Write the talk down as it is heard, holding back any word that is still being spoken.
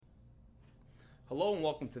Hello and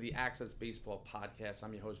welcome to the Access Baseball Podcast.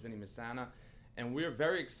 I'm your host, Vinny Misana, and we're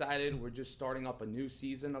very excited. We're just starting up a new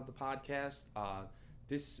season of the podcast.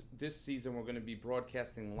 This season, we're going to be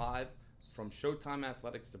broadcasting live from Showtime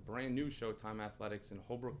Athletics, the brand new Showtime Athletics in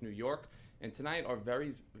Holbrook, New York. And tonight, our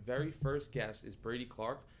very, very first guest is Brady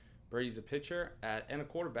Clark. Brady's a pitcher and a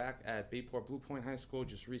quarterback at Bayport Blue Point High School,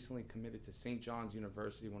 just recently committed to St. John's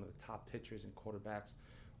University, one of the top pitchers and quarterbacks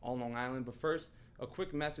on Long Island. But first, a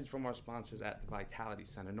quick message from our sponsors at the Vitality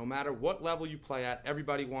Center. No matter what level you play at,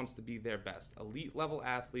 everybody wants to be their best. Elite level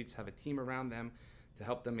athletes have a team around them to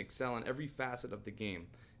help them excel in every facet of the game.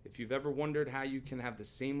 If you've ever wondered how you can have the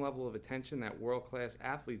same level of attention that world-class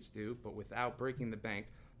athletes do, but without breaking the bank,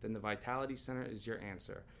 then the Vitality Center is your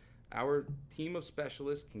answer. Our team of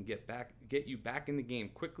specialists can get you back in the game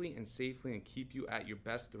quickly and safely and keep you at your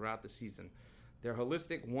best throughout the season. Their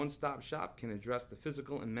holistic one-stop shop can address the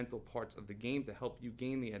physical and mental parts of the game to help you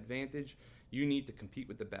gain the advantage you need to compete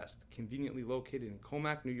with the best. Conveniently located in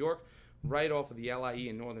Comac, New York, right off of the LIE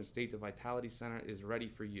in Northern State, the Vitality Center is ready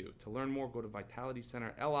for you. To learn more, go to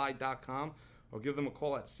vitalitycenterli.com or give them a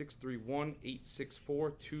call at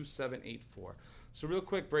 631-864-2784. So real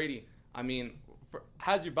quick, Brady,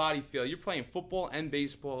 how's your body feel? You're playing football and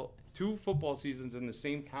baseball, 2 football seasons in the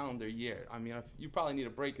same calendar year. You probably need a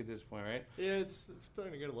break at this point, right? Yeah, it's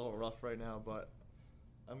starting to get a little rough right now, but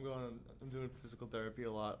I'm doing physical therapy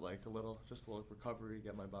a lot, just a little recovery,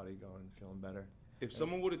 get my body going and feeling better. If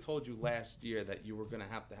someone would have told you last year that you were going to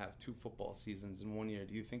have 2 football seasons in 1 year,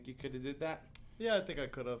 do you think you could have did that? Yeah, I think I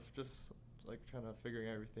could have. Just trying to figuring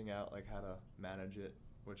everything out, how to manage it,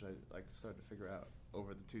 which I started to figure out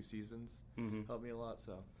over the 2 seasons. Helped me a lot,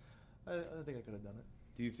 so I think I could have done it.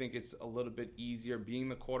 Do you think it's a little bit easier being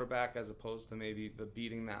the quarterback as opposed to maybe the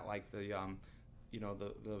beating that the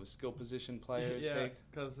skill position players yeah, take?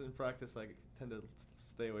 because in practice I tend to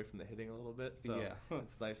stay away from the hitting a little bit, so yeah.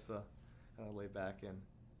 It's nice to kind of lay back and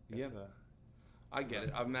I get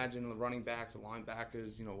it. I imagine the running backs, the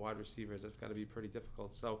linebackers, wide receivers, that's got to be pretty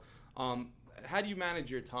difficult. So how do you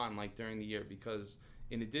manage your time during the year? Because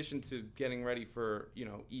in addition to getting ready for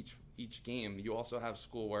each game, you also have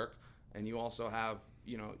schoolwork, and you also have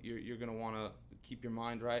you're going to want to keep your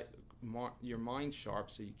mind right, your mind sharp,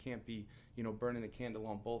 so you can't be burning the candle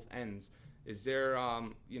on both ends. Is there a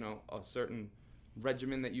certain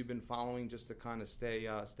regimen that you've been following just to kind of stay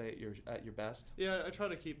at your best? Yeah, I try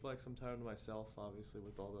to keep some time to myself, obviously,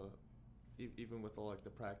 with all even with all the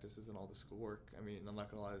practices and all the schoolwork. I'm not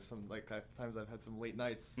gonna lie, there's some times I've had some late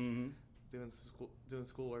nights doing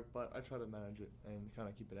schoolwork, but I try to manage it and kind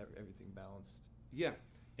of keep everything balanced. Yeah.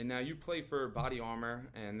 And now you play for Body Armor,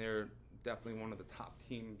 and they're definitely one of the top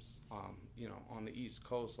teams, on the East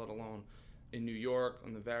Coast, let alone in New York.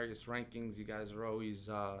 On the various rankings, you guys are always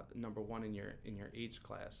number 1 in your age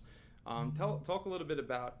class. Talk a little bit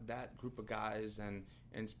about that group of guys, and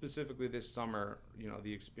specifically this summer,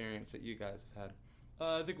 the experience that you guys have had.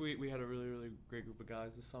 I think we had a really, really great group of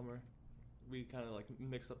guys this summer. We kind of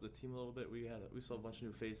mixed up the team a little bit. We saw a bunch of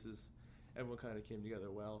new faces. Everyone kind of came together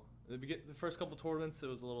well. The first couple tournaments, it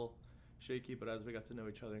was a little shaky, but as we got to know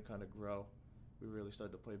each other and kind of grow, we really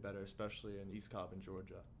started to play better, especially in East Cobb and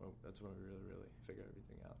Georgia. That's when we really, really figured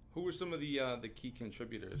everything out. Who were some of the key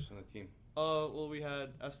contributors on the team? Well, we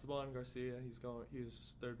had Esteban Garcia. He's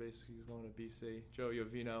third base. He's going to BC. Joe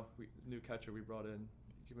Iovino, new catcher we brought in.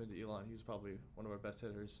 He came into Elon. He was probably one of our best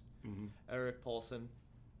hitters. Eric Paulson,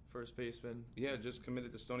 first baseman. Yeah, just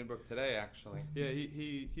committed to Stony Brook today, actually. Yeah,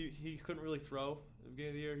 he couldn't really throw at the beginning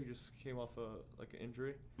of the year. He just came off an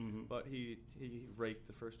injury, but he raked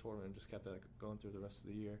the first tournament and just kept that going through the rest of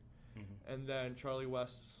the year. And then Charlie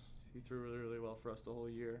West, he threw really, really well for us the whole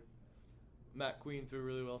year. Matt Queen threw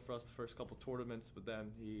really well for us the first couple tournaments, but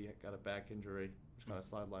then he got a back injury, which kind of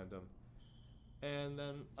sidelined him. And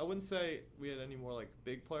then I wouldn't say we had any more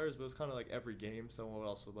big players, but it was kind of every game someone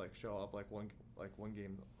else would show up. One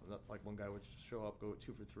game, one guy would just show up, go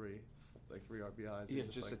 2 for 3, 3 RBIs. Yeah,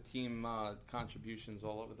 just a team contributions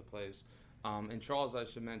all over the place. And Charles, I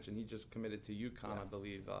should mention, he just committed to UConn, yes. I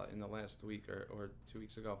believe, in the last week or 2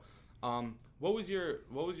 weeks ago. What was your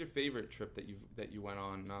favorite trip that you went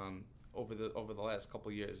on over the last couple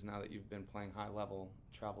of years? Now that you've been playing high level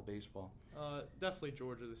travel baseball. Definitely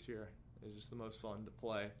Georgia this year. It was just the most fun to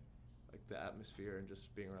play. The atmosphere and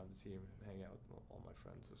just being around the team and hanging out with all my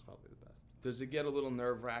friends was probably the best. Does it get a little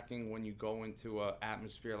nerve-wracking when you go into an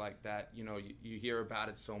atmosphere like that? You hear about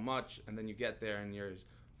it so much, and then you get there and there's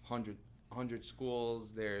 100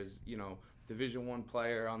 schools. There's Division I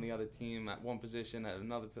player on the other team at one position, at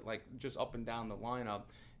another, just up and down the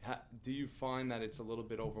lineup. Do you find that it's a little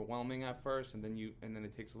bit overwhelming at first, and then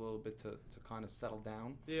it takes a little bit to kind of settle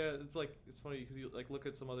down? Yeah, it's funny because you like look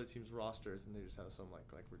at some other teams' rosters and they just have some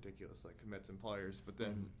like ridiculous like commits and players, but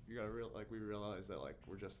then you gotta we realize that like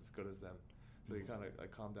we're just as good as them, so you kind of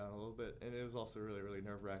like calm down a little bit. And it was also really really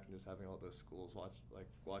nerve wracking just having all those schools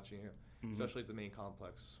watching it, especially at the main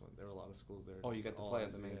complex when there were a lot of schools there. Oh, you got to play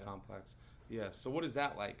at the main complex. Yeah. So what is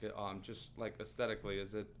that like? Just like aesthetically,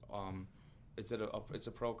 is it it's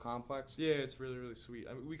a pro complex? Yeah, it's really really sweet.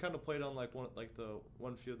 I mean, we kind of played on the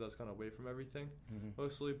one field that's kind of away from everything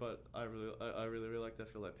mostly, but I really liked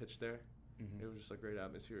that field. I pitched there. It was just a great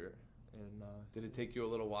atmosphere. And did it take you a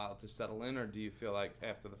little while to settle in, or do you feel like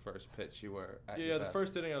after the first pitch you were at your best? The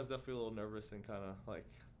first inning I was definitely a little nervous and kind of like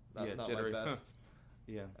not jittery. My best.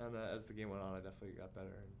 Yeah. And as the game went on, I definitely got better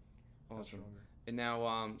and got stronger. And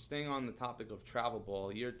now, staying on the topic of travel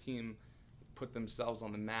ball, your team put themselves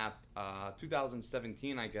on the map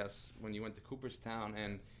 2017, I guess, when you went to Cooperstown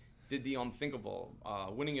and did the unthinkable,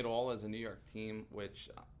 winning it all as a New York team, which,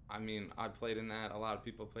 I mean, I played in that. A lot of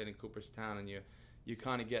people played in Cooperstown, and you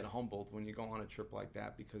kind of get humbled when you go on a trip like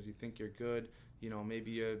that because you think you're good. Maybe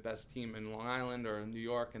you're the best team in Long Island or New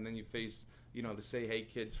York, and then you face, the Say Hey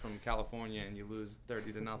kids from California, and you lose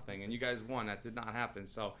 30-0. And you guys won. That did not happen.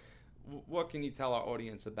 So what can you tell our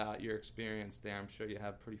audience about your experience there? I'm sure you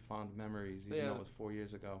have pretty fond memories, even though it was 4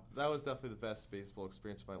 years ago. That was definitely the best baseball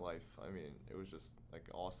experience of my life. I mean, it was just, like,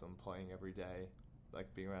 awesome playing every day,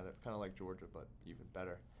 like, being around it, kind of like Georgia, but even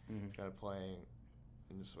better. Kind of playing,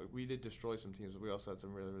 and just, like, we did destroy some teams, but we also had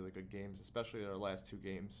some really, really good games, especially our last two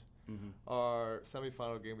games. Our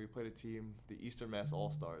semifinal game, we played a team, the Eastern Mass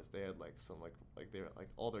All-Stars. They had, like, they were, like,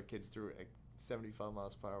 all their kids threw, like, 75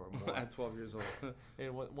 miles per hour or more. At 12 years old.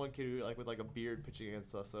 And one kid who, like, with like a beard pitching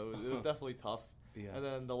against us, so it was definitely tough. Yeah. And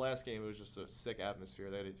then the last game, it was just a sick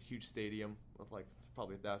atmosphere. They had a huge stadium with like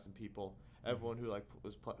probably 1,000 people. Everyone who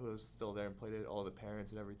was still there and played it, all the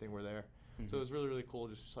parents and everything were there. So it was really really cool,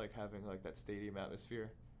 just like having like that stadium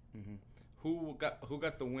atmosphere. Who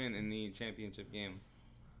got the win in the championship game?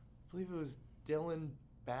 I believe it was Dylan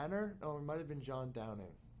Banner, or it might have been John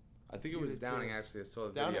Downing. I think it was Downing, actually. I saw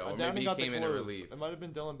the video. Or maybe he came in in relief. It might have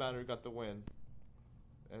been Dylan Banner who got the win.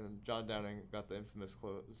 And John Downing got the infamous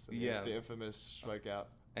close. The infamous strikeout.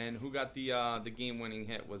 And who got the game-winning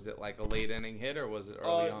hit? Was it like a late-inning hit, or was it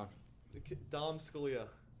early on? Dom Scalia.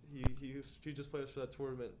 He just played for that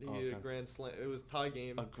tournament. He hit a grand slam. It was tie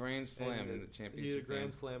game. A grand slam in the championship game. He hit a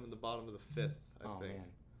grand slam in the bottom of the fifth, I think. Man.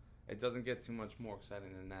 It doesn't get too much more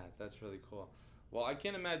exciting than that. That's really cool. Well, I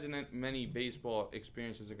can't imagine that many baseball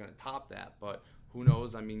experiences are going to top that, but who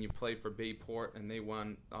knows? I mean, you play for Bayport, and they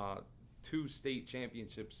won 2 state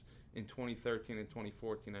championships in 2013 and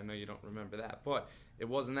 2014. I know you don't remember that, but it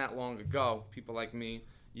wasn't that long ago. People like me,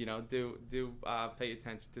 do pay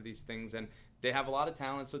attention to these things, and they have a lot of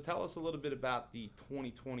talent. So tell us a little bit about the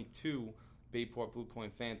 2022 Bayport Blue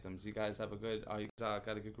Point Phantoms. You guys have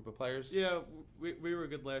got a good group of players? Yeah, we were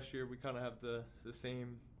good last year. We kind of have the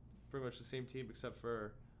same. Pretty much the same team except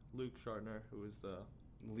for Luke Shartner, who was the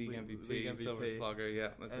league MVP, Silver Slugger. Yeah,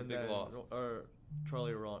 that's a big loss. Or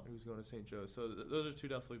Charlie Arant, who's going to St. Joe's. So those are two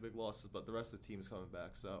definitely big losses, but the rest of the team is coming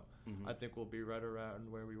back. So I think we'll be right around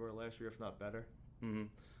where we were last year, if not better.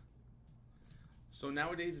 So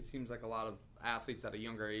nowadays it seems like a lot of athletes at a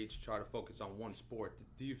younger age try to focus on one sport.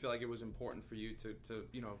 Do you feel like it was important for you to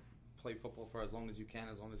play football for as long as you can,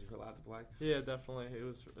 as long as you're allowed to play? Yeah, definitely. It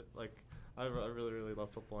was like I really, really love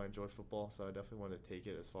football. I enjoy football, so I definitely wanted to take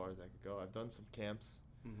it as far as I could go. I've done some camps.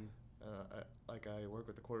 I work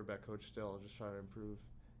with the quarterback coach still, just trying to improve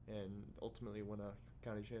and ultimately win a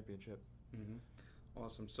county championship.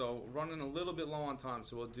 Awesome. So running a little bit low on time,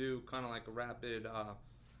 so we'll do kind of like a rapid,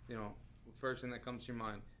 first thing that comes to your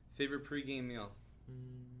mind. Favorite pregame meal?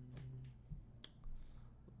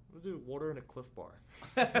 We'll do water in a Cliff Bar.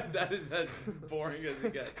 That is as boring as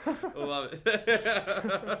it gets. I love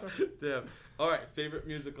it. Damn. All right. Favorite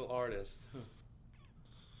musical artist?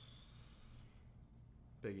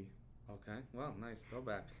 Biggie. Okay. Well, nice.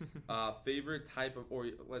 Throwback. Favorite type of, or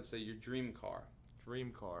let's say your dream car?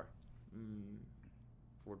 Dream car.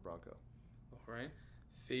 Ford Bronco. All right.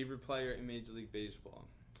 Favorite player in Major League Baseball?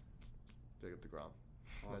 Jacob deGrom.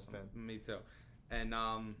 Awesome. Me too. And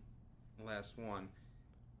last one.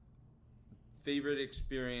 Favorite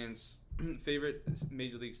experience, favorite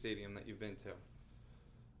Major League stadium that you've been to?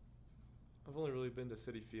 I've only really been to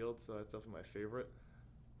Citi Field, so that's definitely my favorite.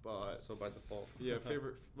 But so by default. Yeah,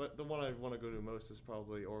 favorite. But the one I want to go to most is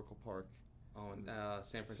probably Oracle Park. Oh, in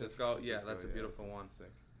San Francisco? Yeah, that's a beautiful one.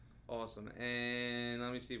 Sick. Awesome. And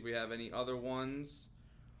let me see if we have any other ones.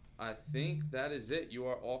 I think that is it. You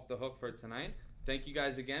are off the hook for tonight. Thank you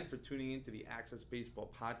guys again for tuning into the Access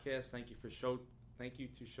Baseball podcast. Thank you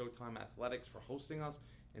to Showtime Athletics for hosting us,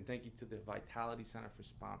 and thank you to the Vitality Center for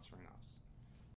sponsoring us.